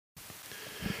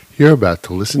You're about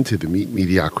to listen to the Meet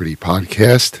Mediocrity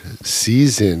Podcast,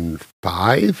 Season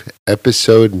 5,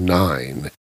 Episode 9.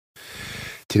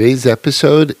 Today's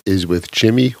episode is with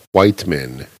Jimmy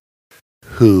Whiteman,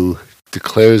 who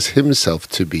declares himself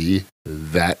to be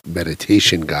that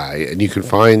meditation guy. And you can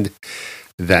find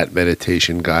that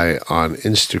meditation guy on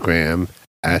Instagram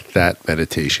at that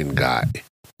meditation guy.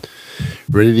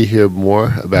 Ready to hear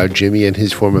more about Jimmy and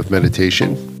his form of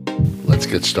meditation? Let's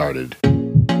get started.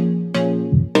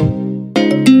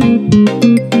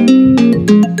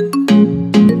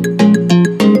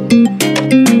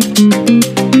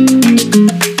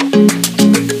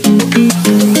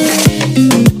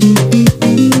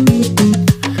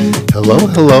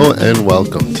 Hello, and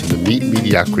welcome to the Meet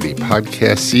Mediocrity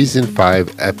Podcast, Season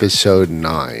 5, Episode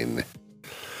 9.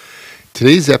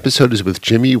 Today's episode is with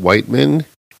Jimmy Whiteman.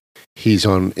 He's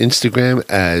on Instagram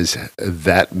as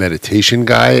That Meditation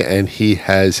Guy, and he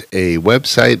has a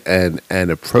website and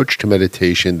an approach to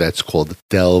meditation that's called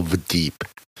Delve Deep.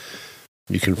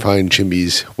 You can find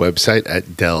Jimmy's website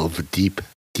at Delve Deep,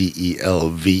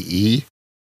 DELVE,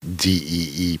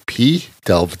 DEEP,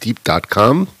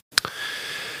 delvedeep.com.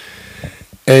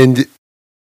 And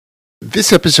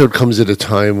this episode comes at a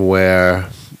time where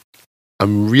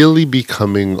I'm really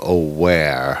becoming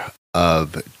aware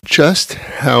of just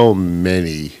how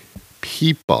many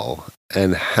people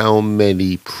and how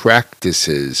many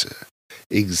practices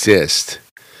exist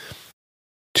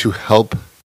to help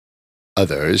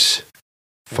others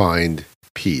find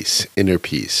peace, inner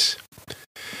peace.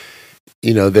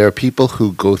 You know, there are people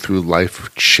who go through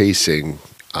life chasing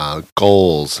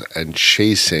goals and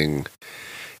chasing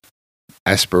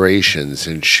aspirations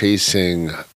and chasing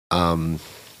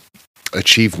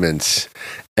achievements,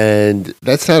 and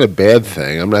that's not a bad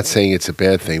thing. I'm not saying it's a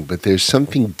bad thing, but there's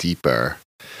something deeper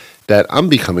that I'm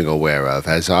becoming aware of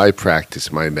as I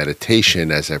practice my meditation,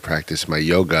 as I practice my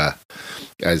yoga,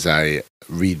 as I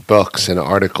read books and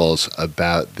articles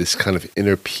about this kind of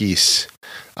inner peace.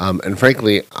 And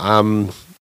frankly,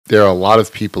 there are a lot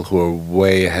of people who are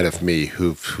way ahead of me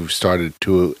who've started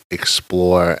to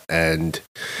explore and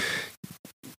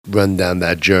run down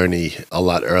that journey a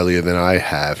lot earlier than I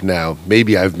have. Now,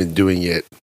 maybe I've been doing it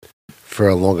for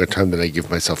a longer time than I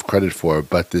give myself credit for,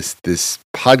 but this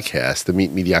podcast, the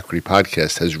Meet Mediocrity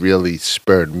Podcast, has really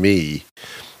spurred me,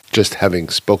 just having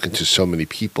spoken to so many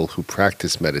people who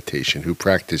practice meditation, who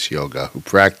practice yoga, who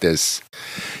practice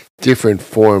different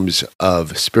forms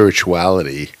of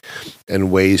spirituality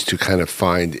and ways to kind of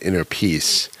find inner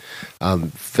peace.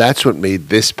 That's what made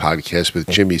this podcast with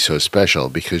Jimmy so special,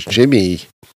 because Jimmy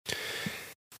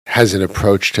has an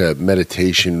approach to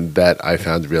meditation that I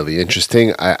found really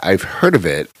interesting. I've heard of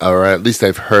it, or at least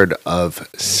I've heard of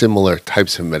similar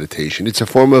types of meditation. It's a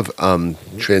form of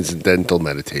transcendental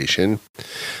meditation.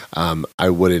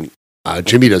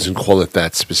 Jimmy doesn't call it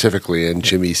that specifically, and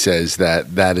Jimmy says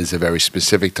that that is a very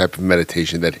specific type of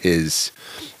meditation that his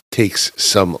takes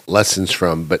some lessons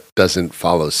from, but doesn't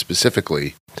follow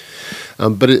specifically.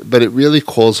 But it really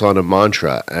calls on a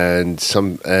mantra and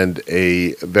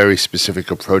a very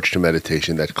specific approach to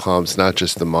meditation that calms not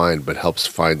just the mind, but helps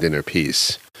find inner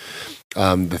peace.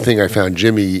 The reason I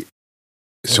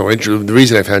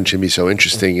found Jimmy so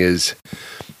interesting is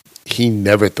he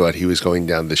never thought he was going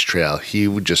down this trail. He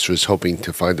just was hoping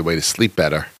to find a way to sleep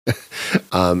better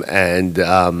and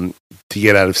to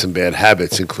get out of some bad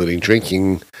habits, including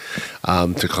drinking,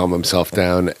 to calm himself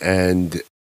down. And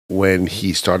when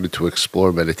he started to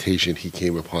explore meditation, he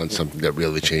came upon something that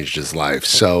really changed his life.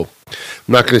 So I'm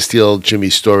not going to steal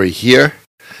Jimmy's story here.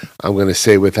 I'm going to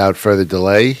say, without further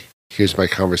delay, here's my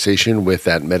conversation with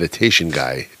that meditation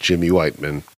guy, Jimmy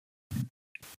Whiteman.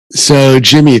 So,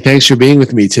 Jimmy, thanks for being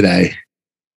with me today.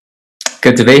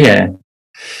 Good to be here.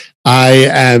 I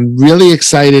am really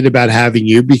excited about having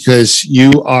you because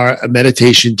you are a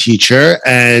meditation teacher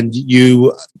and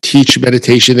you teach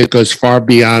meditation that goes far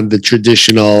beyond the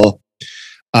traditional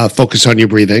focus on your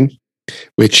breathing,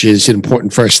 which is an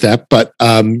important first step, but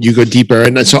you go deeper.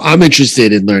 And so I'm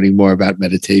interested in learning more about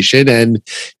meditation, and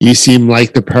you seem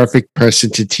like the perfect person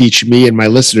to teach me and my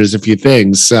listeners a few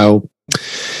things. So,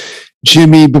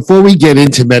 Jimmy, before we get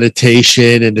into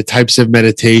meditation and the types of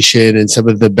meditation and some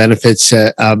of the benefits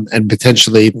and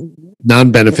potentially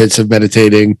non-benefits of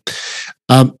meditating,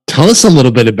 tell us a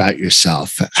little bit about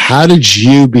yourself. How did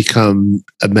you become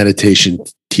a meditation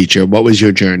teacher? What was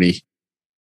your journey?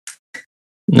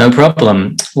 No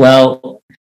problem. Well,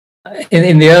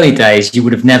 in the early days, you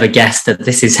would have never guessed that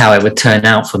this is how it would turn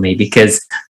out for me, because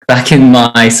back in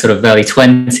my sort of early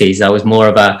 20s, I was more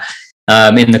of a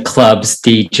in the clubs,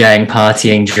 DJing,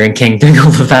 partying, drinking, doing all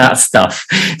of that stuff.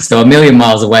 So a million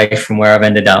miles away from where I've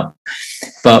ended up.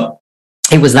 But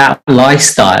it was that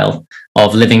lifestyle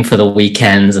of living for the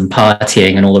weekends and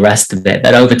partying and all the rest of it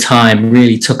that over time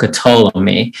really took a toll on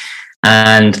me.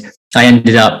 And I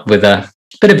ended up with a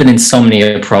bit of an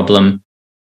insomnia problem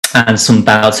and some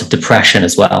bouts of depression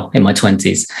as well in my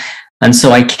 20s. And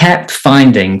so I kept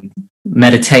finding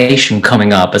meditation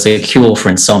coming up as a cure for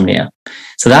insomnia.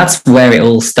 So that's where it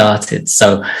all started.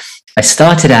 So I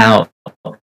started out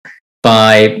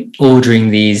by ordering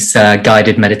these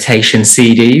guided meditation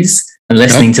CDs and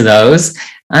listening to those.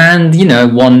 And, you know,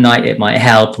 one night it might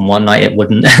help and one night it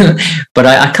wouldn't. But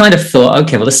I kind of thought,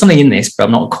 okay, well, there's something in this, but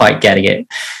I'm not quite getting it.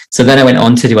 So then I went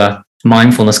on to do a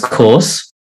mindfulness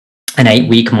course, an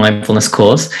 8-week mindfulness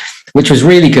course, which was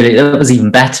really good. It was even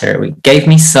better. It gave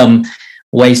me some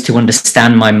ways to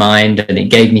understand my mind, and it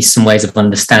gave me some ways of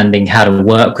understanding how to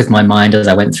work with my mind as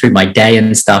I went through my day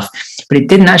and stuff. But it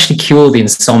didn't actually cure the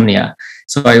insomnia.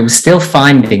 So I was still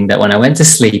finding that when I went to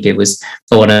sleep,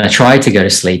 or when I tried to go to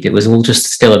sleep, it was all just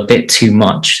still a bit too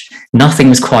much. Nothing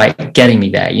was quite getting me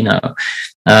there, you know.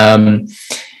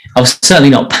 I was certainly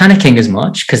not panicking as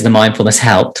much because the mindfulness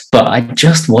helped, but I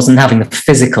just wasn't having the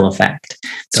physical effect.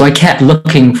 So I kept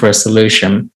looking for a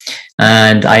solution,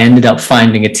 and I ended up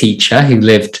finding a teacher who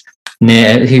worked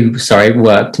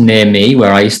near me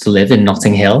where I used to live in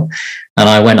Notting Hill, and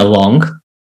I went along.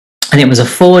 And it was a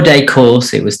 4-day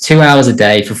course. It was 2 hours a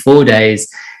day for 4 days.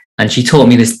 And she taught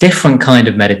me this different kind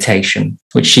of meditation,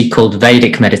 which she called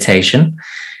Vedic meditation.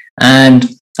 And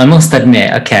I must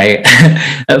admit, okay,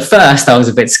 at first I was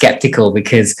a bit skeptical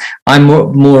because I'm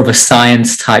more of a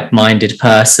science type minded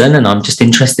person, and I'm just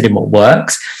interested in what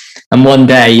works. And one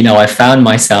day, you know, I found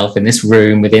myself in this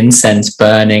room with incense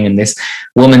burning and this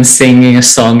woman singing a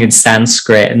song in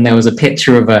Sanskrit. And there was a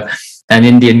picture of an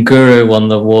Indian guru on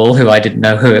the wall who I didn't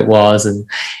know who it was. And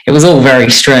it was all very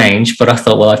strange, but I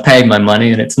thought, well, I've paid my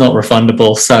money and it's not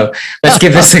refundable, so let's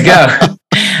give this a go.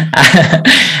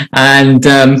 And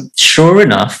sure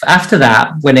enough, after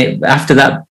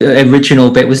that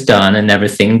original bit was done and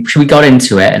everything, we got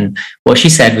into it, and what she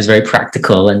said was very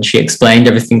practical, and she explained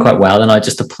everything quite well, and I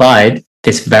just applied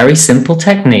this very simple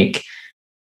technique.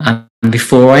 And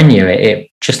before I knew it,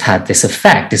 it just had this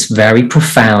effect, this very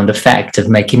profound effect of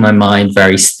making my mind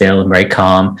very still and very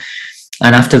calm.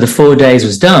 And after the 4 days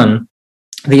was done,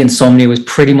 the insomnia was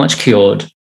pretty much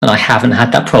cured, and I haven't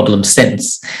had that problem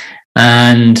since.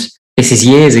 And this is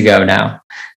years ago now.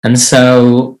 And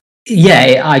so,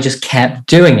 yeah, I just kept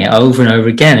doing it over and over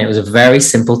again. It was a very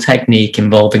simple technique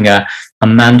involving a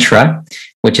mantra,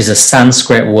 which is a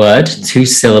Sanskrit word,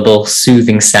 2-syllable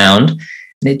soothing sound.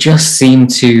 And it just seemed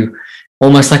to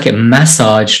almost like it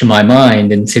massaged my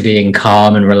mind into being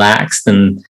calm and relaxed.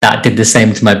 And that did the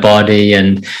same to my body.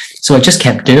 And so I just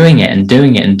kept doing it and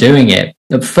doing it and doing it.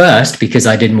 At first, because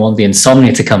I didn't want the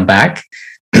insomnia to come back.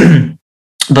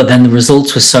 But then the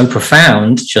results were so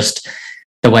profound, just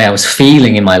the way I was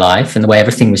feeling in my life and the way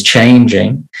everything was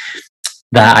changing,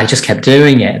 that I just kept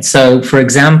doing it. So, for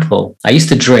example, I used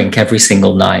to drink every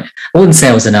single night. I wouldn't say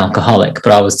I was an alcoholic,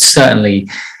 but I was certainly,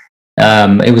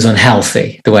 it was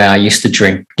unhealthy the way I used to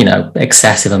drink, you know,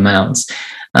 excessive amounts.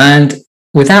 And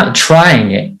without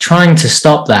trying to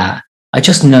stop that, I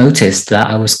just noticed that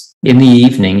I was in the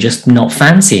evening just not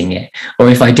fancying it. Or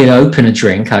if I did open a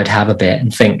drink, I'd have a bit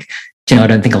and think, you know, I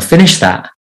don't think I'll finish that.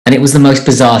 And it was the most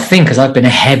bizarre thing because I've been a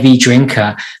heavy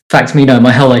drinker. In fact, you know,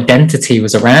 my whole identity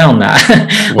was around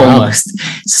that. Wow. Almost.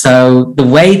 So the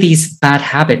way these bad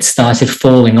habits started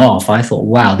falling off, I thought,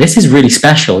 wow, this is really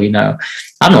special. You know,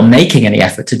 I'm not making any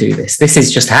effort to do this. This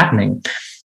is just happening.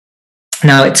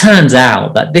 Now, it turns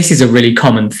out that this is a really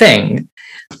common thing.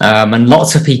 And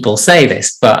lots of people say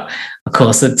this, but of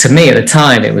course, to me at the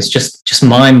time, it was just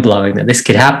mind blowing that this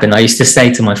could happen. I used to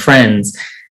say to my friends,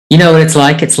 you know what it's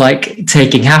like? It's like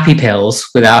taking happy pills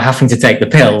without having to take the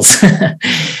pills.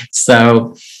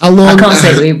 So I can't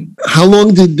say.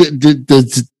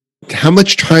 How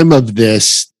much time of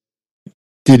this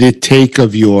did it take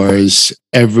of yours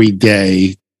every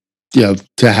day, you know,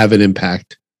 to have an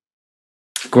impact?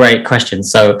 Great question.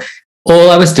 So all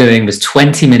I was doing was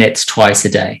 20 minutes twice a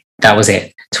day. That was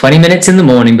it. 20 minutes in the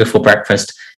morning before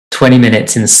breakfast, 20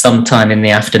 minutes in sometime in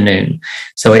the afternoon.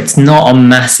 So it's not a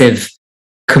massive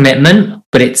commitment,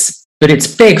 but it's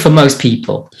big for most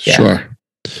people. Yeah. Sure.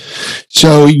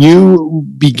 So you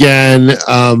began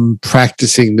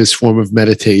practicing this form of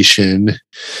meditation.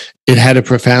 It had a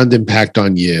profound impact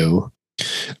on you.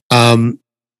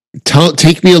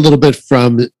 Take me a little bit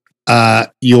from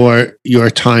your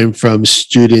time from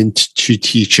student to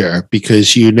teacher,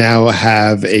 because you now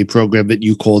have a program that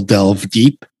you call Delve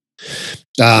Deep.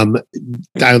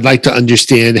 I'd like to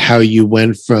understand how you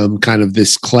went from kind of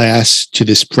this class to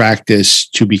this practice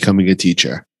to becoming a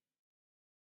teacher.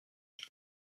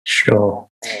 Sure.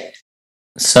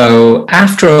 So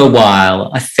after a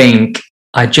while, I think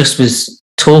I just was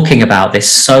talking about this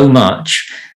so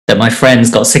much that my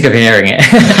friends got sick of hearing it.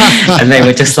 And they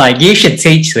were just like, you should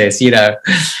teach this, And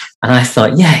I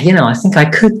thought, yeah, I think I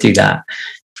could do that.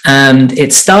 And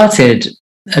it started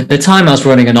at the time I was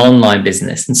running an online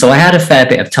business. And so I had a fair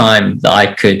bit of time that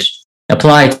I could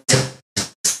apply to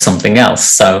something else.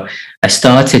 So I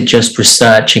started just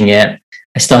researching it.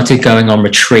 I started going on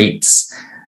retreats.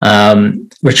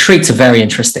 Retreats are very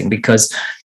interesting because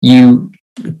you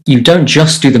don't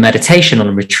just do the meditation on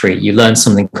a retreat. You learn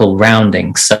something called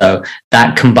rounding. So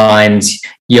that combines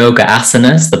yoga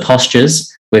asanas, the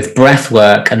postures, with breath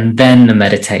work and then the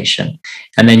meditation.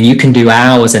 And then you can do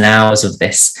hours and hours of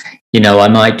this. I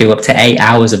might do up to 8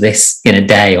 hours of this in a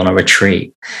day on a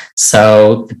retreat.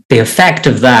 So the effect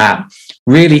of that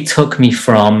really took me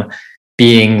from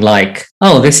being like,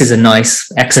 oh, this is a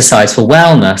nice exercise for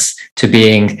wellness, to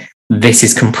being, this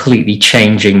is completely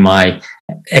changing my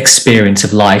experience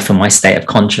of life and my state of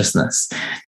consciousness.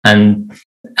 And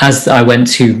as I went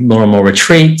to more and more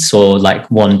retreats, or like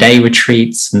 1-day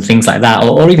retreats and things like that,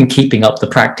 or even keeping up the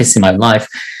practice in my life,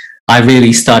 I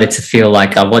really started to feel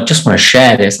like I just want to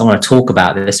share this. I want to talk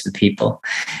about this with people.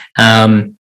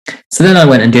 So then I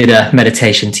went and did a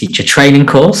meditation teacher training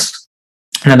course.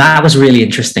 And that was really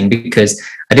interesting because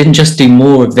I didn't just do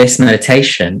more of this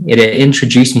meditation. It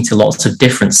introduced me to lots of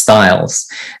different styles.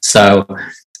 So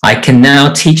I can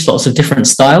now teach lots of different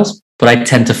styles, but I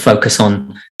tend to focus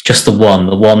on just the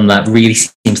one that really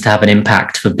seems to have an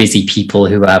impact for busy people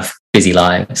who have busy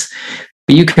lives.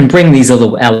 But you can bring these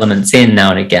other elements in now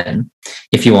and again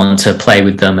if you want to play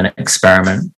with them and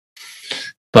experiment.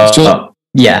 But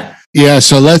yeah.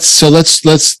 So let's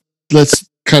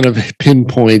kind of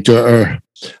pinpoint or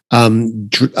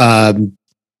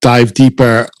delve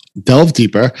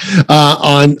deeper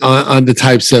on the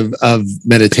types of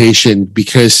meditation,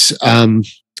 because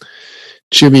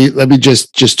Jimmy, let me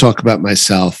just talk about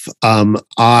myself.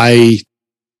 I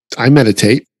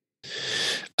meditate.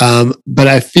 But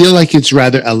I feel like it's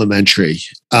rather elementary.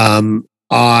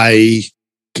 I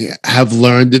have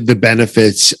learned the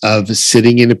benefits of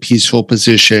sitting in a peaceful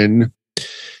position,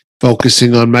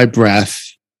 focusing on my breath,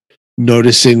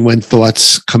 noticing when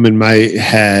thoughts come in my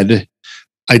head,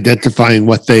 identifying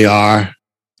what they are,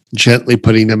 gently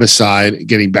putting them aside,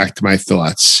 getting back to my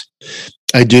thoughts.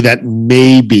 I do that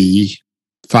maybe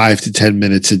 5 to 10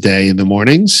 minutes a day in the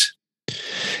mornings.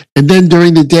 And then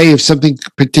during the day, if something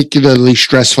particularly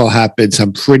stressful happens,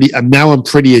 I'm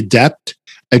pretty adept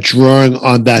at drawing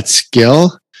on that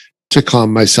skill to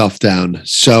calm myself down.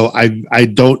 So I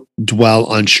don't dwell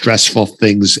on stressful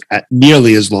things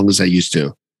nearly as long as I used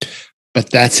to. But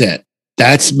that's it.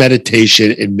 That's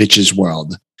meditation in Mitch's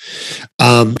world.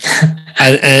 And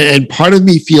part of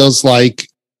me feels like,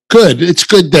 good. It's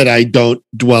good that I don't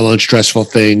dwell on stressful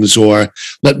things or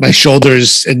let my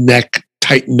shoulders and neck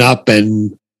tighten up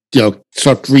and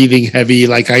start breathing heavy.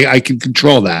 Like I can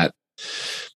control that.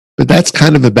 But that's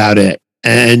kind of about it.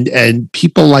 And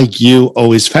people like you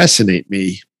always fascinate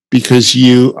me because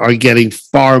you are getting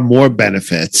far more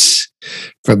benefits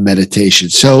from meditation.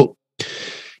 So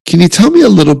can you tell me a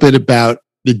little bit about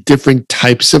the different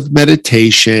types of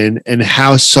meditation and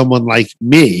how someone like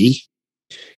me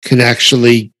can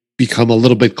actually become a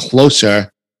little bit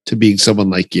closer to being someone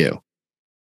like you?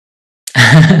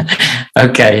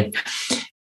 Okay.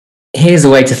 Here's a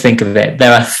way to think of it.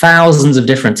 There are thousands of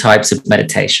different types of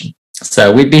meditation.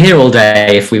 So we'd be here all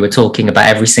day if we were talking about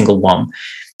every single one.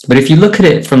 But if you look at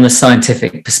it from the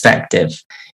scientific perspective,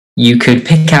 you could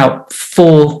pick out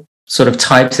 4 sort of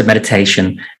types of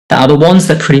meditation that are the ones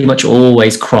that pretty much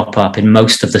always crop up in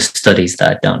most of the studies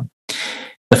that are done.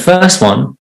 The first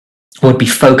one would be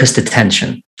focused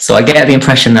attention. So I get the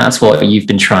impression that's what you've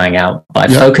been trying out. By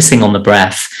focusing on the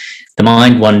breath, the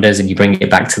mind wanders and you bring it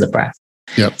back to the breath.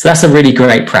 Yep. So that's a really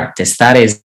great practice. That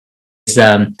is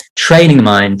training the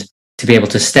mind to be able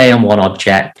to stay on one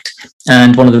object.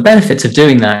 And one of the benefits of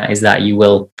doing that is that you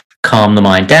will calm the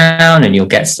mind down and you'll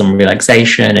get some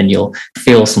relaxation and you'll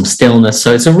feel some stillness.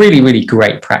 So it's a really, really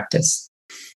great practice.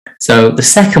 So the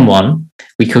second one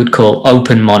we could call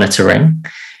open monitoring.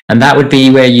 And that would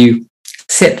be where you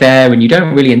sit there and you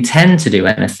don't really intend to do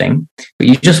anything, but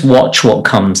you just watch what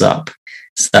comes up.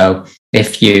 So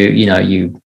if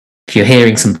if you're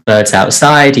hearing some birds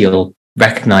outside, you'll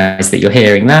recognize that you're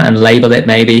hearing that and label it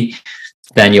maybe.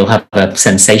 Then you'll have a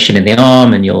sensation in the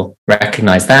arm and you'll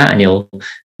recognize that and you'll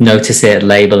notice it,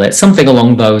 label it, something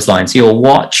along those lines. You're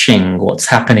watching what's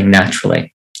happening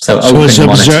naturally. So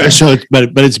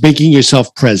but it's making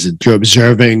yourself present. You're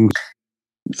observing.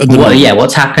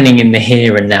 What's happening in the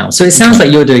here and now. So it sounds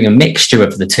like you're doing a mixture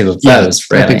of the two of those,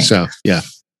 really. I think so, yeah.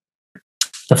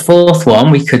 The fourth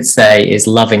one we could say is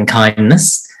loving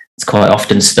kindness. It's quite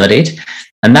often studied.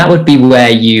 And that would be where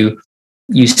you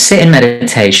sit in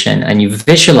meditation and you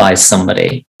visualize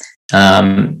somebody.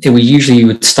 You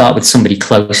would start with somebody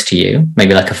close to you,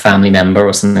 maybe like a family member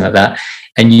or something like that.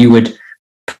 And you would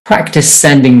practice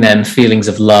sending them feelings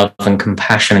of love and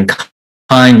compassion and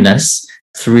kindness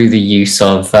through the use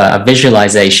of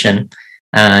visualization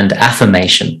and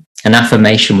affirmation. An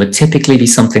affirmation would typically be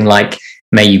something like,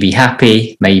 may you be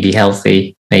happy, may you be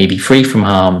healthy, may you be free from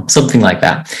harm, something like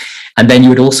that. And then you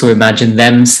would also imagine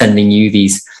them sending you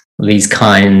these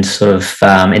kind sort of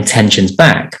intentions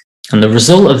back. And the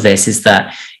result of this is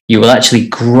that you will actually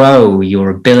grow your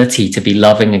ability to be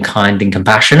loving and kind and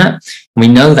compassionate. And we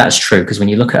know that's true because when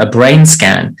you look at a brain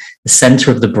scan, the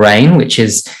center of the brain, which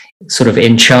is sort of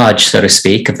in charge, so to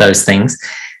speak, of those things,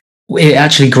 it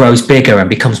actually grows bigger and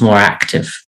becomes more active.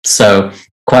 So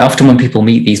quite often when people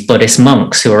meet these Buddhist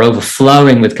monks who are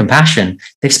overflowing with compassion,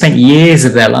 they've spent years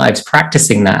of their lives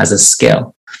practicing that as a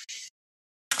skill.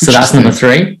 So that's number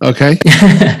 3. Okay.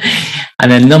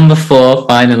 And then number 4,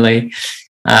 finally,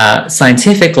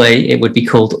 scientifically, it would be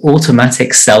called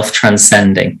automatic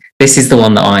self-transcending. This is the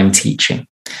one that I'm teaching.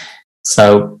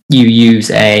 So you use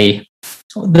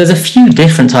there's a few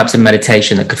different types of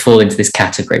meditation that could fall into this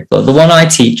category, but the one I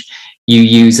teach, you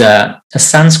use a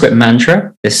Sanskrit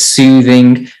mantra, this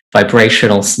soothing,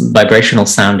 vibrational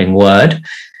sounding word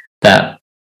that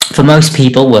for most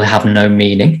people will have no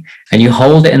meaning. And you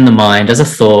hold it in the mind as a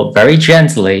thought very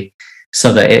gently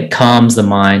so that it calms the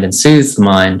mind and soothes the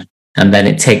mind. And then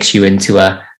it takes you into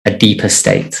a deeper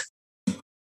state.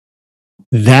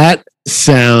 That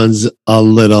sounds a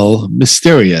little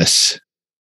mysterious.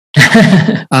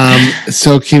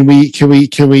 So can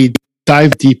we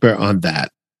dive deeper on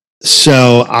that?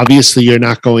 So obviously you're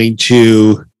not going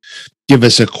to give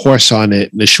us a course on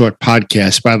it in a short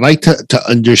podcast, but I'd like to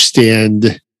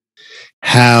understand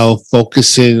how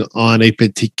focusing on a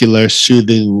particular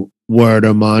soothing word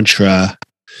or mantra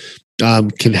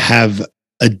can have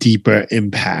a deeper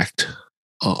impact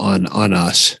on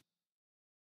us.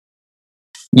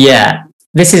 Yeah,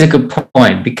 this is a good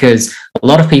point because a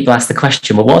lot of people ask the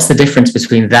question, well, what's the difference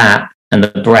between that and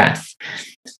the breath?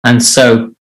 And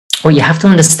so what you have to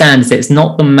understand is that it's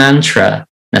not the mantra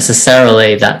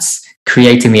necessarily that's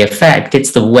creating the effect,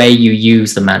 it's the way you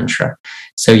use the mantra.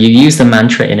 So you use the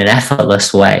mantra in an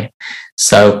effortless way.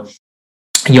 So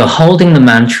you're holding the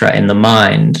mantra in the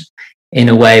mind in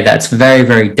a way that's very,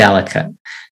 very delicate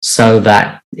so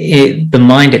that the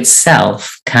mind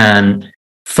itself can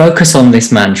focus on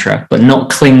this mantra, but not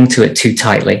cling to it too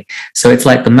tightly. So it's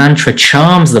like the mantra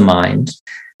charms the mind,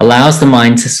 allows the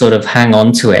mind to sort of hang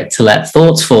on to it, to let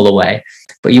thoughts fall away,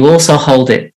 but you also hold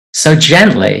it so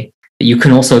gently that you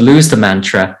can also lose the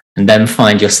mantra and then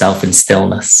find yourself in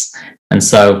stillness. And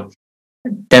so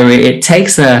it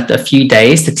takes a few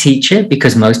days to teach it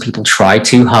because most people try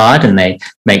too hard and they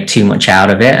make too much out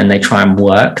of it and they try and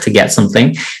work to get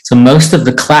something. So most of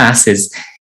the class is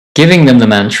giving them the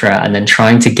mantra and then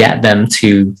trying to get them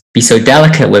to be so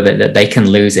delicate with it that they can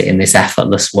lose it in this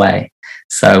effortless way.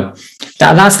 So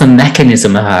that's the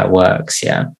mechanism of how it works.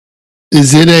 Yeah.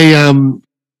 Is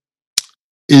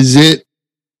it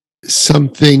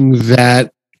something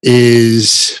that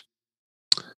is,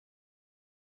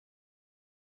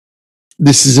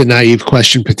 this is a naive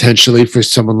question potentially for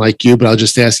someone like you, but I'll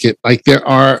just ask it. Like there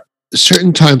are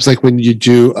certain times, like when you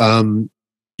do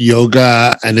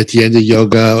yoga, and at the end of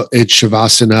yoga, it's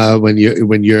shavasana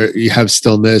when you have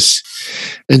stillness,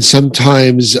 and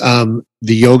sometimes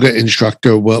the yoga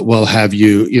instructor will have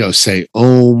you say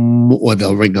Om, or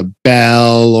they'll ring a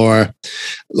bell, or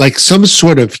like some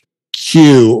sort of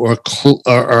cue or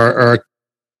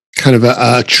kind of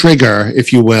a trigger,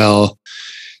 if you will,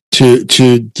 to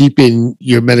deepen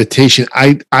your meditation.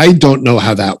 I don't know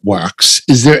how that works.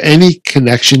 Is there any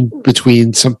connection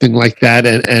between something like that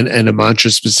and a mantra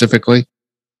specifically?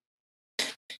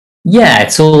 Yeah,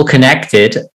 it's all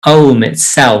connected. Om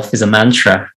itself is a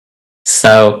mantra.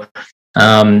 So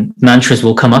mantras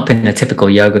will come up in a typical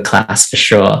yoga class for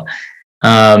sure.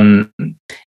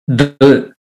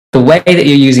 The way that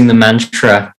you're using the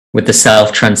mantra with the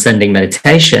self-transcending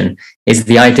meditation is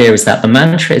the idea is that the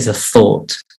mantra is a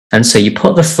thought. And so you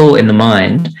put the thought in the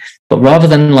mind, but rather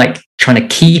than like trying to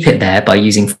keep it there by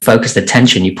using focused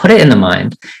attention, you put it in the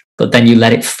mind, but then you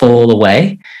let it fall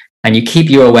away and you keep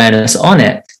your awareness on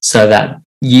it so that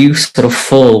you sort of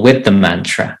fall with the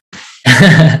mantra.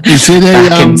 Is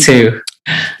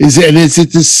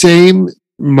it the same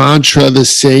mantra, the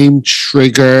same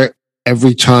trigger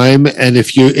every time? And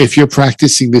if you're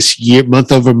practicing this year,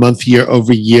 month over month, year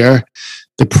over year,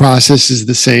 the process is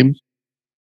the same?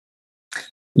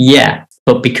 Yeah,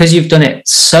 but because you've done it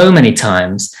so many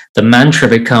times, the mantra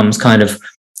becomes kind of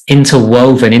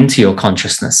interwoven into your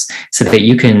consciousness, so that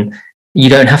you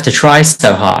don't have to try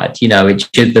so hard.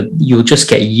 You'll just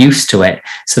get used to it,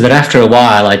 so that after a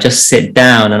while I just sit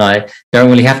down and I don't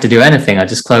really have to do anything. I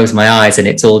just close my eyes and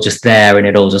it's all just there and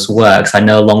it all just works. I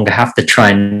no longer have to try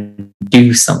and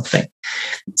do something.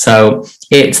 So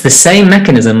it's the same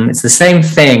mechanism, it's the same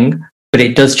thing, but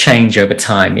it does change over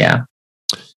time. Yeah.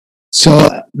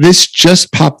 So this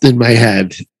just popped in my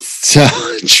head. So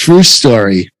true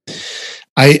story.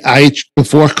 I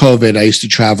before COVID, I used to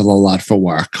travel a lot for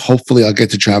work. Hopefully I'll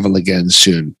get to travel again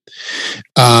soon.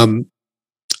 I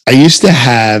used to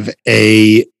have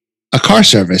a car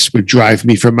service would drive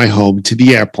me from my home to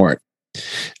the airport.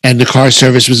 And the car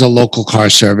service was a local car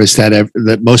service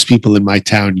that most people in my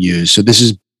town use. So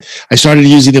I started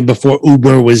using them before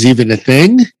Uber was even a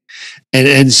thing.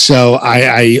 And so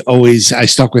I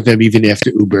stuck with them even after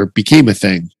Uber became a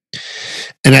thing.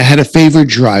 And I had a favorite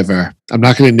driver. I'm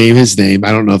not going to name his name.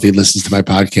 I don't know if he listens to my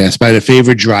podcast, but I had a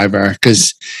favorite driver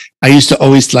because I used to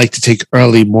always like to take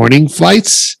early morning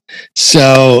flights.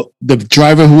 So the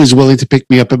driver who was willing to pick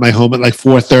me up at my home at like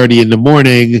 4:30 in the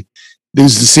morning, it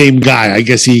was the same guy. I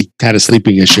guess he had a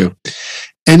sleeping issue.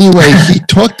 Anyway, he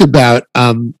talked about,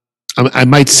 I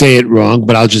might say it wrong,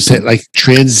 but I'll just say it like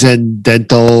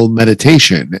transcendental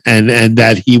meditation, and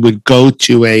that he went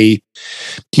to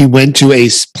a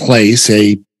place,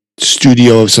 a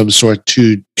studio of some sort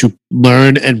to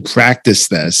learn and practice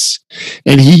this.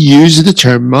 And he used the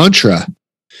term mantra.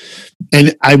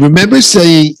 And I remember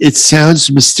saying, it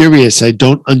sounds mysterious. I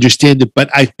don't understand it, but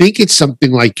I think it's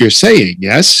something like you're saying,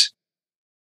 yes?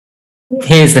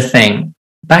 Here's the thing.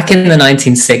 Back in the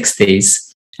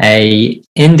 1960s, an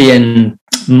Indian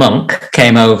monk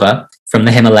came over from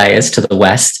the Himalayas to the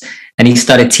West, and he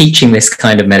started teaching this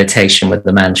kind of meditation with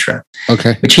the mantra,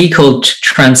 which he called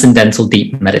transcendental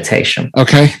deep meditation.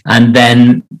 Okay. And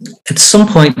then at some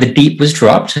point, the deep was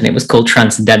dropped, and it was called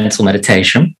transcendental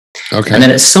meditation. Okay. And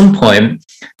then at some point,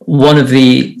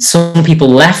 some people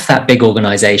left that big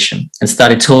organization and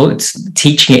started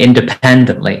teaching it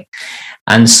independently.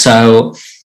 And so,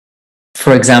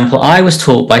 for example, I was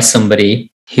taught by somebody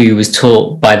who was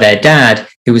taught by their dad,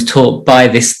 who was taught by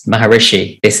this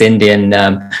Maharishi, this Indian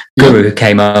guru who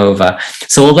came over.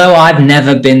 So although I've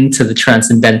never been to the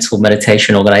Transcendental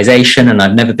Meditation Organization and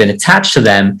I've never been attached to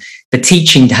them, the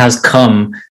teaching has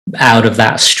come out of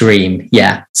that stream.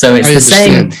 Yeah. So it's the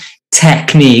same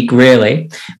technique, really.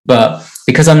 But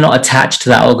because I'm not attached to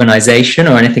that organization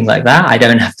or anything like that, I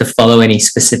don't have to follow any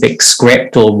specific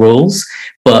script or rules.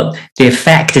 But the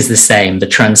effect is the same. The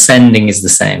transcending is the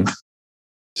same.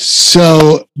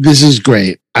 So this is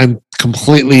great. I'm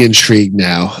completely intrigued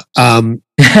now.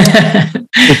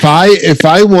 If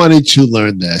I wanted to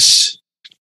learn this,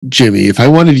 Jimmy, if I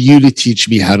wanted you to teach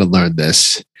me how to learn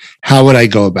this, how would I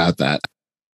go about that?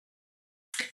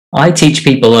 I teach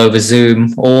people over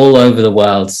Zoom all over the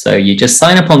world. So you just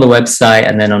sign up on the website,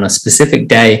 and then on a specific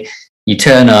day, you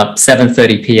turn up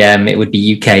 7:30 p.m. It would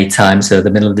be UK time, so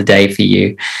the middle of the day for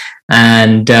you.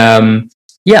 And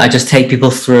I just take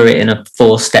people through it in a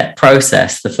 4-step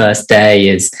process. The first day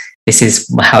is, this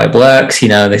is how it works.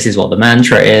 This is what the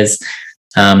mantra is.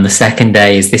 The second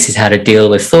day is, this is how to deal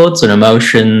with thoughts and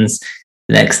emotions.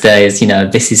 The next day is,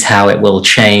 this is how it will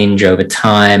change over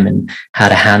time and how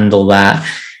to handle that.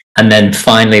 And then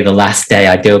finally, the last day,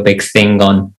 I do a big thing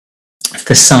on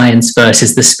the science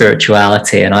versus the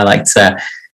spirituality. And I like to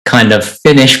kind of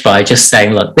finish by just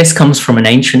saying, look, this comes from an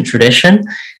ancient tradition,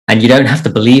 and you don't have to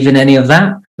believe in any of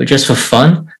that, but just for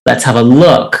fun, let's have a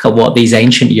look at what these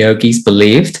ancient yogis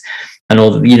believed and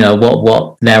all,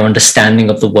 what their understanding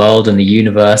of the world and the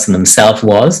universe and themselves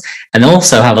was, and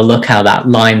also have a look how that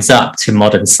lines up to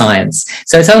modern science.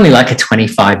 So it's only like a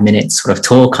 25-minute sort of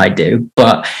talk I do,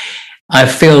 but I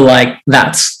feel like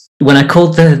that's when I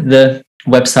called the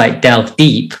website Delve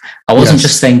Deep, I wasn't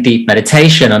just saying deep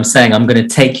meditation. I'm saying I'm going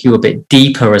to take you a bit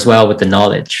deeper as well with the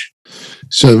knowledge.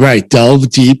 So, right, Delve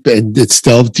Deep, and it's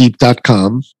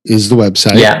delvedeep.com is the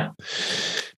website. Yeah.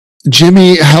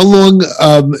 Jimmy, how long,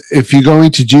 if you're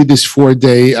going to do this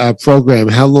 4-day program,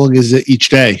 how long is it each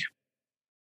day?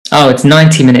 Oh, it's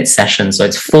 90-minute sessions. So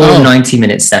it's 4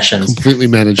 90-minute sessions. Completely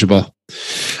manageable.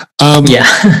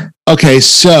 Yeah. Okay,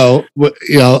 so,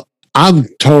 I'm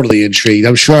totally intrigued.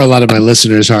 I'm sure a lot of my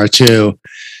listeners are too.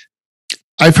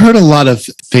 I've heard a lot of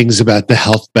things about the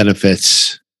health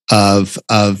benefits of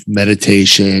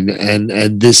meditation,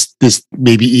 and this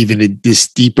maybe even this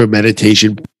deeper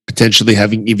meditation potentially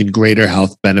having even greater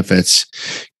health benefits.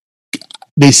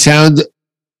 They sound,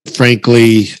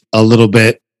 frankly, a little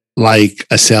bit like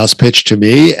a sales pitch to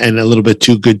me, and a little bit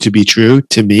too good to be true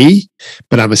to me.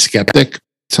 But I'm a skeptic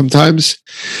sometimes.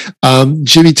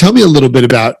 Jimmy, tell me a little bit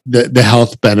about the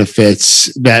health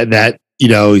benefits that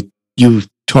you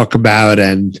talk about,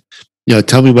 and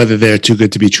tell me whether they're too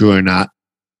good to be true or not.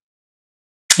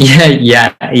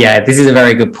 Yeah. This is a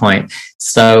very good point.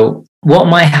 So what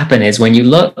might happen is when you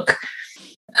look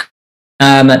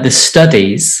at the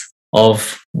studies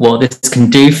of what this can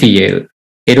do for you,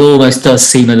 it almost does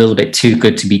seem a little bit too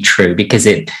good to be true, because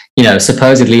it,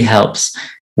 supposedly helps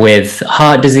with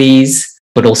heart disease,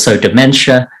 but also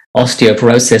dementia,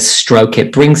 osteoporosis, stroke.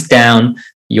 It brings down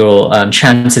your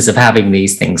chances of having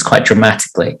these things quite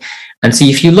dramatically. And so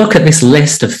if you look at this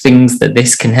list of things that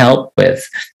this can help with,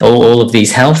 all of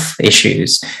these health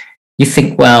issues, you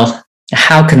think, well,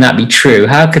 how can that be true?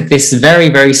 How could this very,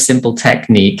 very simple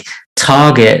technique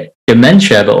target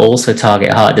dementia, but also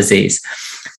target heart disease?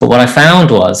 But what I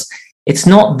found was, it's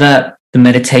not that the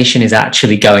meditation is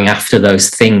actually going after those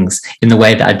things in the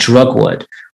way that a drug would.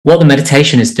 What the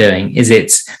meditation is doing is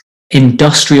it's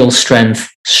industrial strength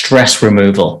stress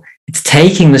removal. It's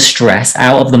taking the stress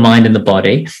out of the mind and the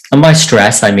body. And by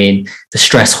stress, I mean the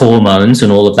stress hormones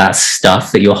and all of that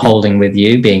stuff that you're holding with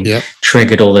you being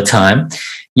triggered all the time.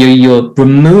 You're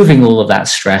removing all of that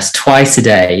stress twice a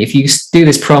day if you do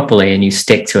this properly and you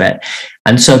stick to it.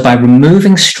 And so by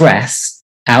removing stress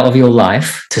out of your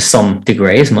life to some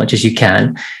degree, as much as you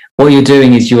can, what you're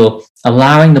doing is you're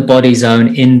allowing the body's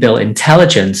own inbuilt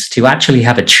intelligence to actually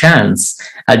have a chance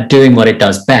at doing what it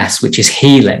does best, which is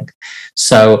healing.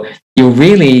 So you're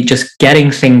really just getting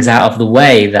things out of the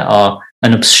way that are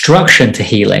an obstruction to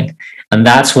healing. And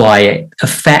that's why it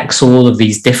affects all of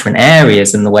these different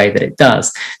areas in the way that it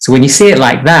does. So when you see it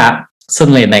like that,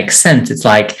 suddenly it makes sense. It's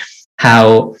like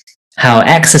how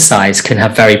exercise can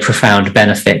have very profound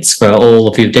benefits for all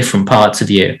of your different parts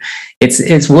of you.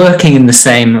 It's working in the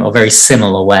same or very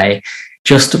similar way,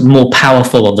 just more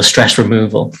powerful on the stress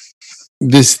removal.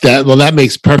 That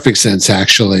makes perfect sense,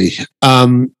 actually.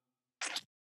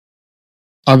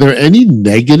 Are there any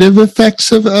negative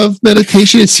effects of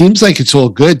meditation? It seems like it's all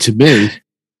good to me.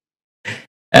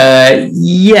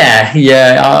 Yeah.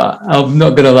 I'm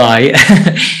not going to lie.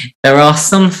 There are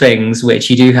some things which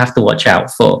you do have to watch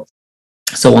out for.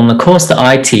 So on the course that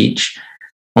I teach,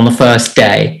 on the first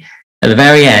day, at the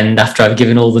very end, after I've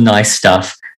given all the nice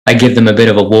stuff, I give them a bit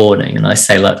of a warning, and I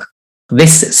say, look,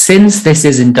 since this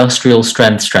is industrial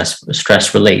strength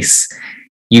stress release,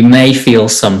 you may feel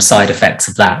some side effects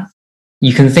of that.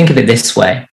 You can think of it this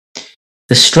way.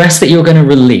 The stress that you're going to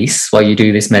release while you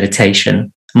do this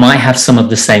meditation might have some of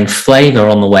the same flavor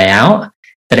on the way out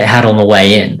that it had on the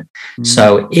way in. Mm-hmm.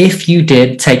 So if you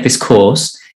did take this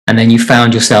course and then you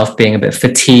found yourself being a bit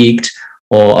fatigued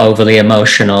or overly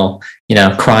emotional,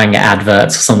 crying at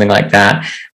adverts or something like that,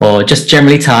 or just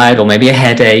generally tired, or maybe a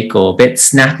headache or a bit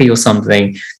snappy or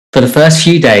something, for the first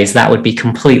few days, that would be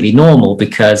completely normal,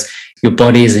 because your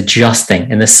body is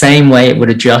adjusting in the same way it would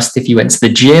adjust if you went to the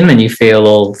gym and you feel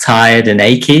all tired and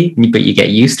achy, but you get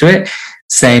used to it.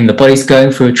 Same, the body's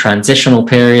going through a transitional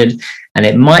period, and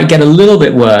it might get a little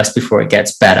bit worse before it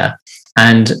gets better.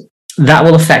 And that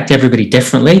will affect everybody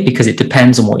differently, because it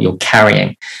depends on what you're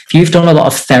carrying. If you've done a lot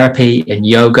of therapy and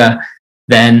yoga,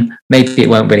 then maybe it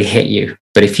won't really hit you.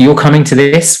 But if you're coming to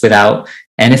this without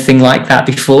anything like that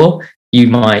before, you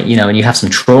might, and you have some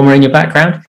trauma in your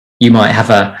background, you might have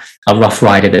a rough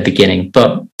ride at the beginning.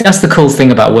 But that's the cool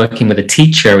thing about working with a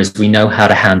teacher, is we know how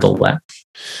to handle that.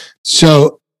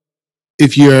 So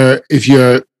if you're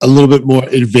a little bit more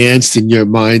advanced in your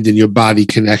mind and your body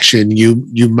connection,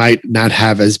 you might not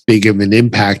have as big of an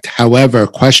impact. However,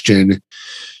 question,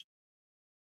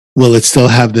 will it still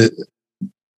have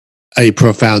a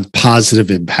profound positive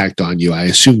impact on you? I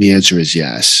assume the answer is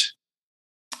yes.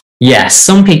 Yes,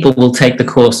 some people will take the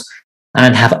course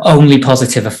and have only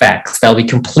positive effects. They'll be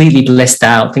completely blissed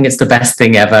out, think it's the best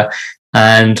thing ever.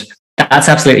 And that's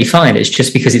absolutely fine. It's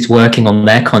just because it's working on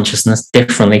their consciousness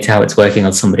differently to how it's working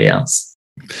on somebody else.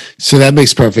 So that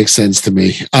makes perfect sense to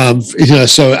me.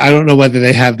 So I don't know whether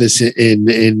they have this in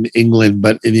England,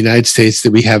 but in the United States,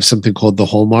 that we have something called the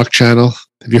Hallmark Channel.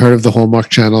 Have you heard of the Hallmark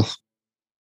Channel?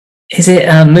 Is it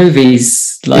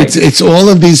movies? It's all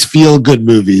of these feel-good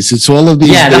movies. It's all of these.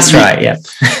 Yeah, that's right. Yeah.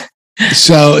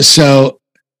 So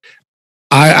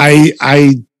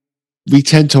I we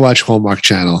tend to watch Hallmark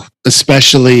Channel,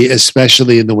 especially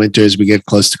in the winter as we get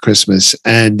close to Christmas,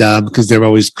 and because they're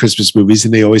always Christmas movies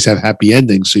and they always have happy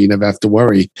endings, so you never have to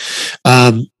worry.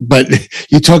 But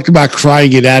you talked about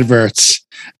crying in adverts.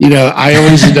 I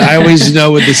always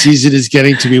know when the season is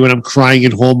getting to me when I'm crying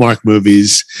in Hallmark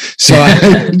movies. So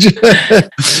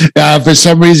for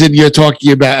some reason, you're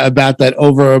talking about that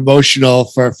over emotional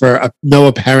for no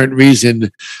apparent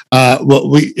reason. What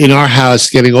we in our house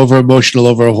getting over emotional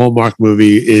over a Hallmark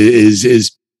movie is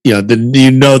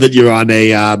that you're on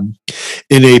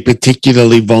in a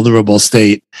particularly vulnerable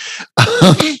state.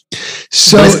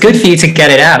 So it's good for you to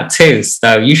get it out too.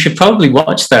 So you should probably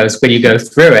watch those when you go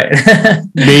through it.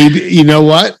 Maybe, you know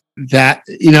what?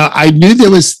 I knew there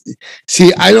was.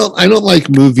 See, I don't like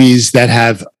movies that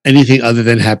have anything other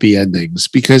than happy endings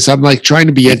because I'm like trying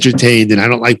to be entertained, and I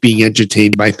don't like being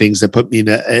entertained by things that put me in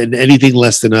anything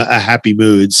less than a happy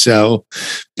mood. So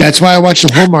that's why I watch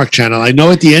the Hallmark Channel. I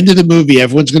know at the end of the movie,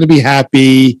 everyone's going to be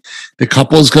happy. The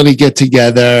couple's going to get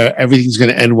together. Everything's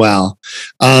going to end well.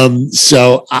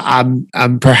 So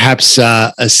I'm perhaps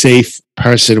a safe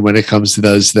person when it comes to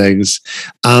those things.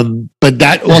 But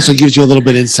that also gives you a little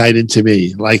bit of insight into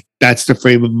me. Like that's the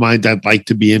frame of mind I'd like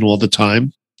to be in all the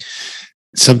time.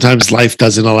 Sometimes life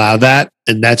doesn't allow that.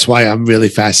 And that's why I'm really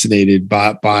fascinated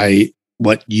by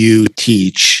what you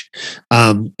teach.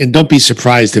 And don't be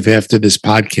surprised if after this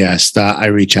podcast, I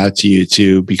reach out to you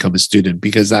to become a student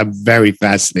because I'm very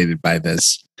fascinated by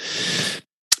this.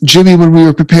 Jimmy, when we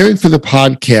were preparing for the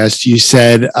podcast, you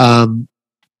said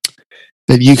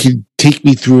that you could take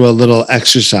me through a little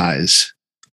exercise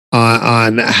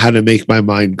on how to make my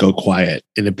mind go quiet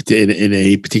in a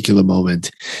particular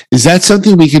moment. Is that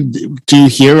something we could do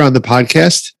here on the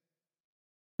podcast?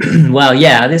 Well,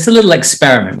 yeah, there's a little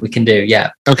experiment we can do.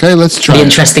 Yeah. Okay, let's try. It'd be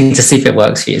interesting to see if it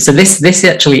works for you. So this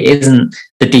actually isn't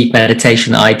the deep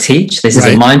meditation that I teach. This is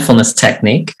a mindfulness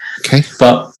technique. Okay.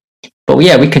 But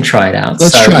yeah, we can try it out.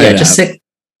 Let's try it out.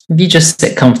 You just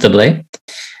sit comfortably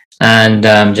and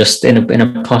just in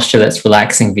a posture that's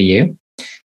relaxing for you.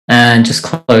 And just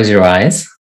close your eyes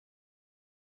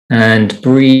and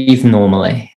breathe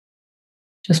normally.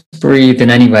 Just breathe in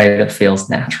any way that feels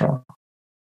natural.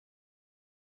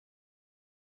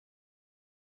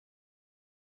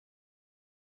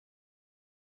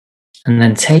 And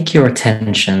then take your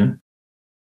attention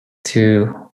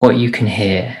to what you can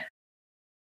hear.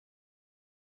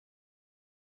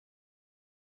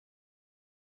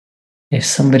 If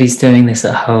somebody's doing this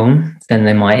at home, then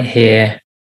they might hear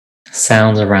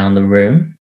sounds around the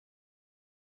room,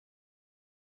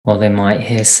 or they might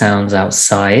hear sounds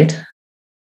outside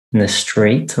in the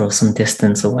street or some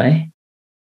distance away.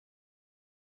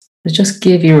 So just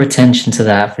give your attention to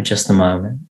that for just a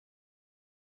moment.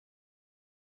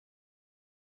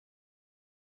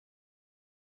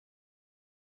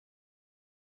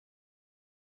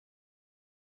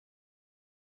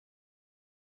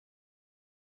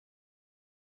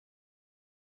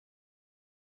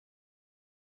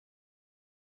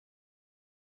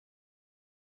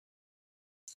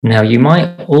 Now, you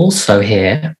might also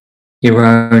hear your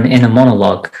own inner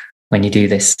monologue when you do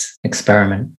this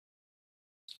experiment.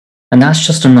 And that's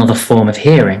just another form of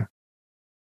hearing.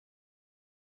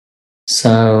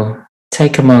 So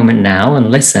take a moment now and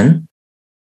listen,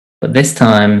 but this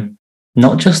time,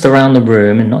 not just around the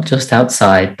room and not just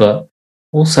outside, but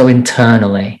also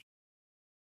internally.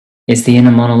 Is the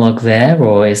inner monologue there,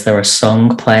 or is there a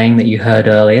song playing that you heard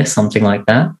earlier, something like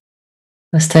that?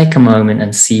 Let's take a moment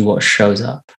and see what shows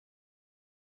up.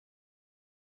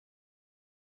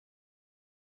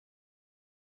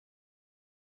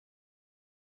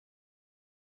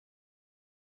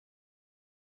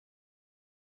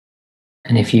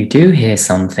 And if you do hear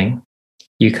something,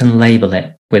 you can label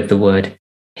it with the word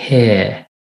hear.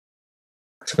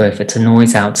 So if it's a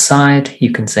noise outside,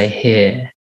 you can say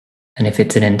hear. And if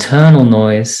it's an internal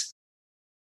noise,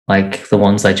 like the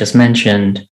ones I just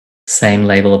mentioned, same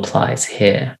label applies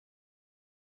here.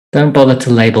 Don't bother to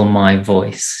label my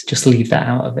voice, just leave that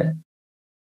out of it.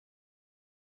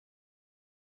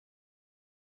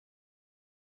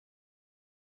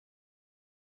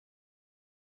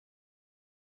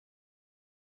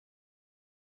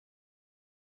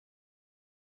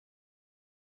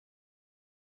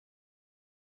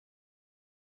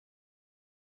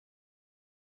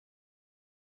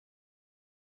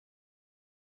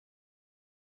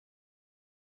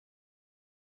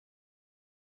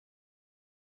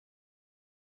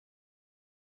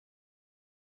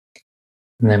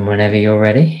 And then whenever you're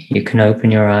ready, you can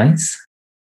open your eyes.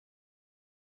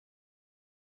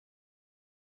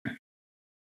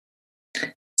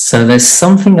 So there's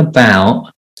something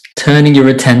about turning your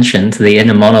attention to the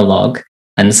inner monologue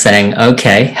and saying,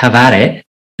 okay, have at it,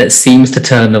 that seems to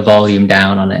turn the volume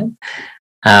down on it.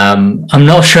 I'm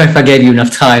not sure if I gave you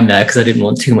enough time there because I didn't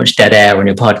want too much dead air on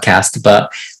your podcast,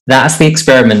 but that's the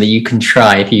experiment that you can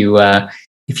try if you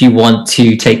want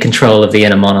to take control of the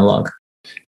inner monologue.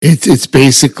 It's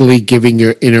basically giving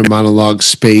your inner monologue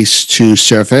space to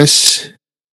surface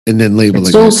and then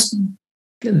labeling it.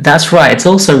 That's right. It's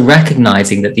also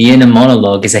recognizing that the inner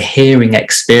monologue is a hearing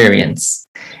experience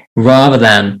rather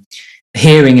than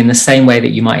hearing in the same way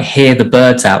that you might hear the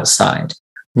birds outside.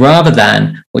 Rather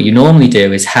than what you normally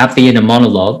do is have the inner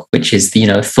monologue, which is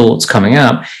thoughts coming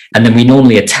up, and then we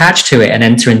normally attach to it and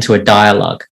enter into a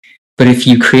dialogue. But if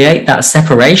you create that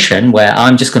separation where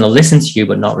I'm just going to listen to you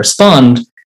but not respond,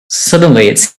 suddenly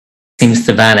it seems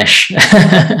to vanish.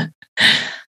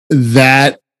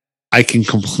 That I can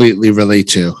completely relate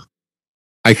to.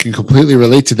 I can completely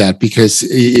relate to that because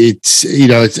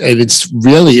it's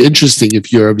really interesting.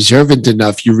 If you're observant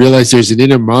enough, you realize there's an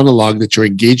inner monologue that you're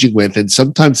engaging with, and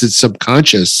sometimes it's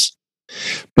subconscious,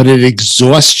 but it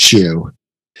exhausts you,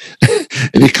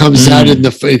 and it comes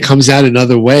out in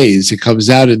other ways. It comes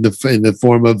out in the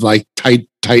form of like tight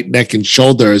neck and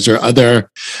shoulders, or other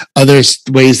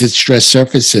ways that stress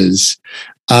surfaces.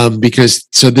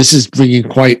 So this is bringing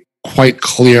quite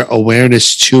clear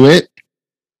awareness to it.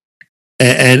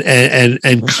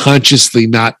 And consciously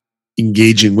not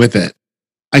engaging with it.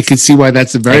 I can see why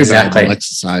that's a very valuable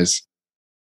exercise.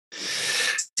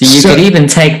 So you could even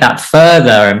take that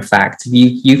further. In fact,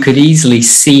 you could easily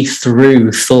see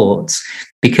through thoughts,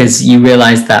 because you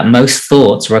realize that most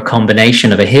thoughts are a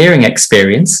combination of a hearing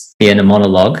experience, the inner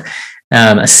monologue,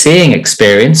 a seeing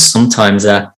experience, sometimes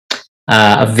a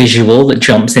visual that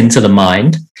jumps into the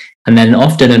mind, and then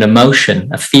often an emotion,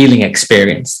 a feeling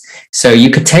experience. So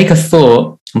you could take a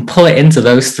thought and pull it into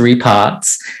those three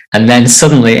parts, and then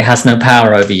suddenly it has no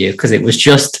power over you because it was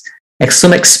just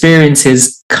some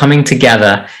experiences coming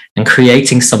together and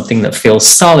creating something that feels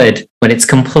solid when it's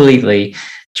completely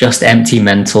just empty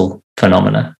mental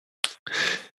phenomena.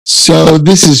 So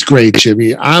this is great,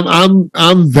 Jimmy.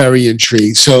 I'm very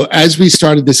intrigued. So as we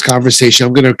started this conversation,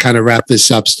 I'm going to kind of wrap this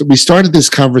up. So we started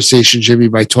this conversation, Jimmy,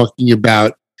 by talking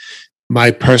about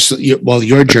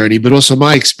your journey, but also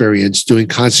my experience doing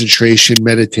concentration,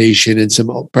 meditation, and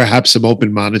perhaps some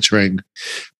open monitoring.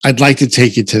 I'd like to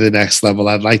take it to the next level.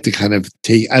 I'd like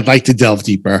to delve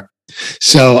deeper.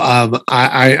 So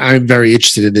I'm very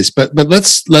interested in this, but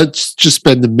let's just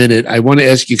spend a minute. I want to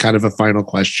ask you kind of a final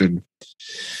question.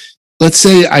 Let's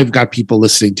say I've got people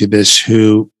listening to this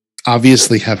who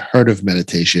obviously have heard of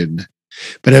meditation,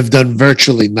 but have done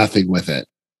virtually nothing with it.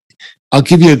 I'll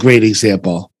give you a great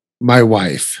example. My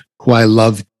wife, who I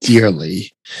love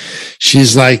dearly,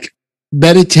 she's like,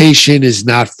 meditation is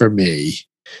not for me.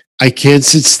 I can't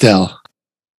sit still.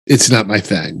 It's not my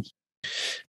thing.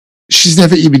 She's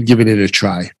never even given it a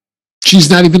try.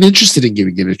 She's not even interested in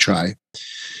giving it a try.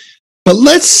 But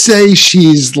let's say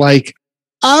she's like,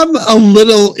 I'm a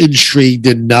little intrigued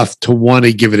enough to want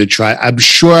to give it a try. I'm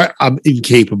sure I'm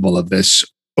incapable of this,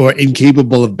 or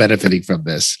incapable of benefiting from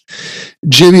this.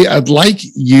 Jimmy, I'd like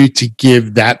you to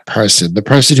give that person, the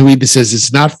person who either says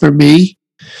it's not for me,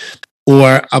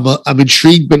 or I'm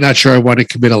intrigued but not sure I want to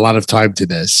commit a lot of time to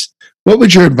this, what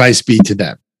would your advice be to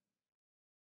them?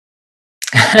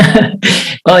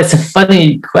 Well, it's a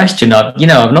funny question. I've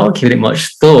not given it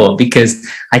much thought because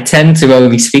I tend to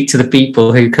only speak to the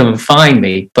people who come and find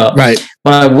me. But right.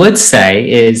 What I would say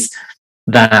is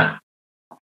that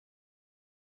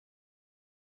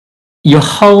your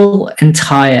whole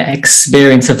entire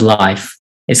experience of life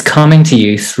is coming to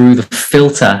you through the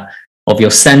filter of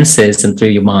your senses and through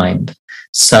your mind.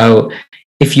 So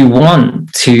if you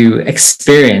want to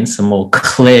experience a more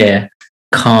clear,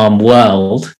 calm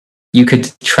world, you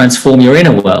could transform your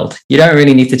inner world. You don't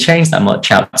really need to change that much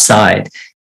outside.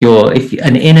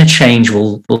 An inner change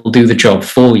will do the job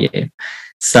for you.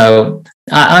 So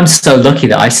I'm so lucky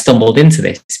that I stumbled into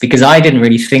this, because I didn't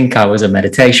really think I was a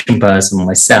meditation person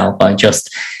myself. I just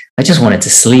wanted to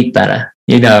sleep better.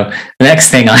 The next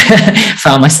thing I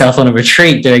found myself on a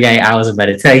retreat doing 8 hours of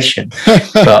meditation.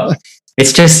 But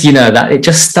it's just, that it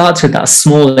just starts with that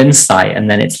small insight.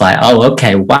 And then it's like, oh,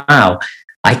 okay, wow,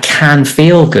 I can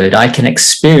feel good. I can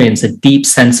experience a deep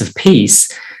sense of peace.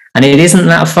 And it isn't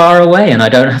that far away, and I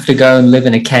don't have to go and live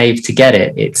in a cave to get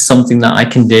it. It's something that I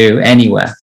can do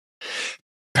anywhere.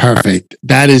 Perfect.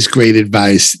 That is great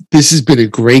advice. This has been a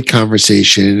great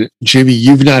conversation. Jimmy,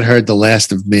 you've not heard the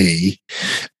last of me.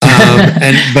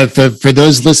 But for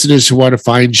those listeners who want to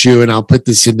find you, and I'll put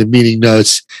this in the meeting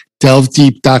notes,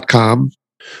 delvedeep.com,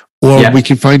 or we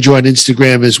can find you on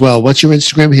Instagram as well. What's your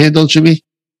Instagram handle, Jimmy?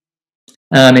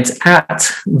 It's at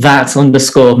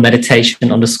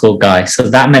that_meditation_guy. So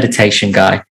that meditation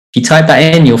guy. If you type that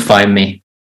in, you'll find me.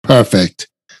 Perfect.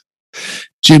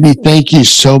 Jimmy, thank you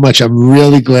so much. I'm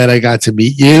really glad I got to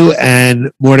meet you,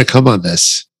 and more to come on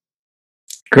this.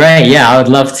 Great. Yeah, I would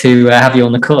love to have you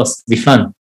on the course. It'd be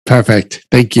fun. Perfect.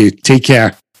 Thank you. Take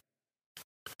care.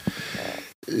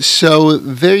 So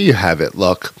there you have it.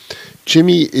 Look,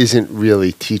 Jimmy isn't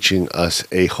really teaching us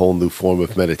a whole new form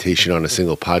of meditation on a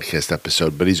single podcast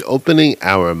episode, but he's opening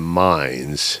our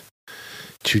minds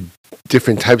to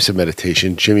different types of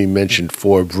meditation. Jimmy mentioned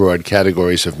 4 broad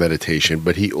categories of meditation,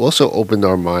 but he also opened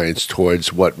our minds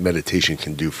towards what meditation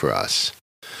can do for us.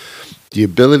 The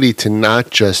ability to not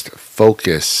just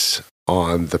focus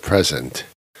on the present,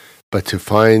 but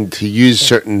to use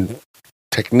certain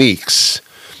techniques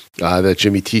that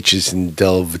Jimmy teaches and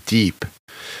delve deep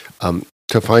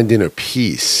to find inner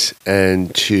peace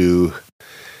and to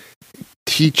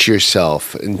teach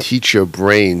yourself and teach your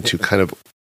brain to kind of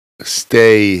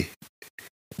stay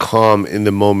calm in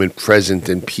the moment, present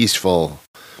and peaceful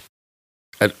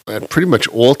at pretty much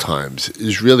all times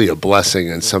is really a blessing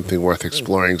and something worth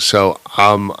exploring. So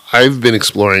I've been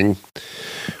exploring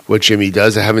what Jimmy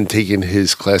does. I haven't taken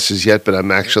his classes yet, but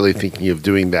I'm actually thinking of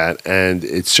doing that, and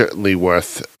it's certainly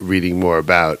worth reading more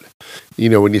about. You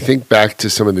know, when you think back to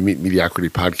some of the Meet Mediocrity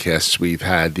podcasts we've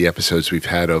had, the episodes we've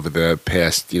had over the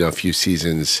past, few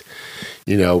seasons,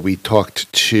 we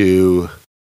talked to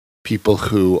people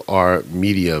who are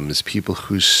mediums, people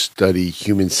who study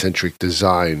human-centric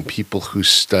design, people who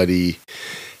study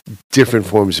different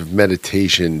forms of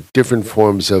meditation, different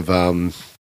forms of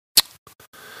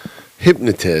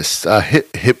hypnosis,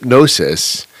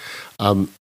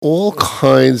 all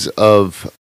kinds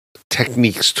of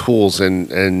techniques, tools,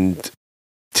 and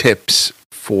tips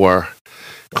for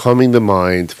calming the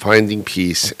mind, finding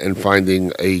peace, and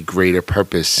finding a greater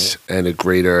purpose and a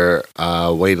greater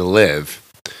way to live.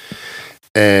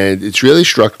 And it's really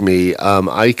struck me.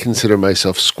 I consider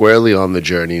myself squarely on the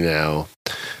journey now,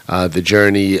 the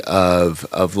journey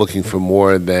of looking for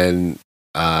more than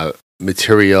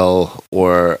material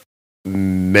or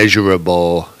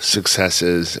measurable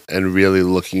successes, and really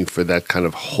looking for that kind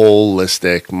of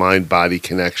holistic mind-body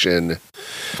connection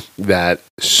that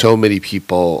so many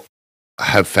people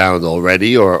have found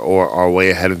already or are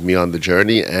way ahead of me on the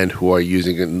journey, and who are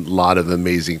using a lot of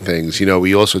amazing things.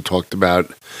 We also talked about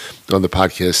on the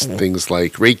podcast things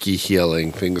like Reiki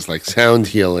healing, things like sound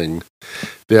healing.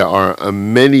 There are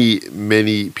many,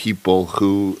 many people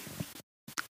who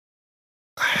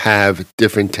have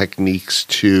different techniques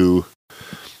to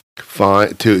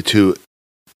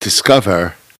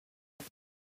discover,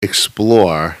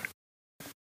 explore,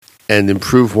 and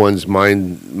improve one's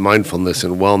mindfulness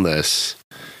and wellness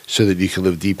so that you can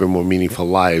live deeper, more meaningful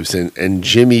lives. And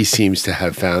Jimmy seems to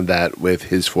have found that with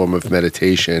his form of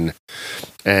meditation.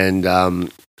 And I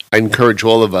encourage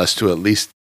all of us to at least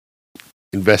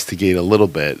investigate a little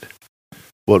bit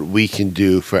what we can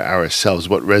do for ourselves,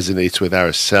 what resonates with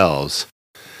ourselves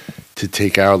to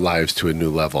take our lives to a new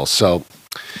level. So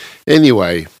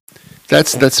anyway,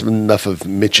 that's enough of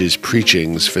Mitch's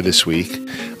preachings for this week.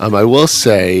 I will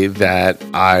say that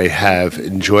I have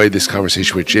enjoyed this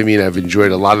conversation with Jimmy, and I've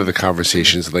enjoyed a lot of the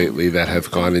conversations lately that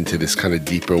have gone into this kind of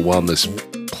deeper wellness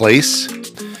place.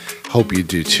 Hope you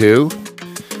do too.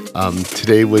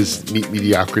 Today was Meet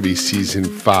Mediocrity Season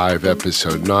 5,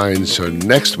 Episode 9. So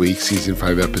next week, Season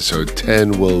 5, Episode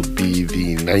 10 will be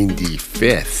the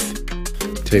 95th.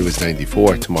 Today was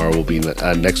 94. Tomorrow will be,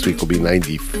 next week will be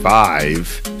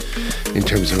 95 in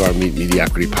terms of our Meet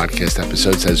Mediocrity podcast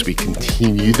episodes as we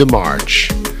continue the march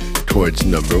towards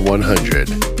number 100.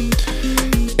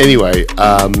 Anyway,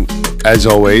 as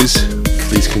always,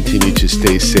 please continue to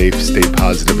stay safe, stay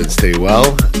positive, and stay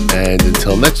well. And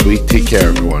until next week, take care,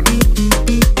 everyone.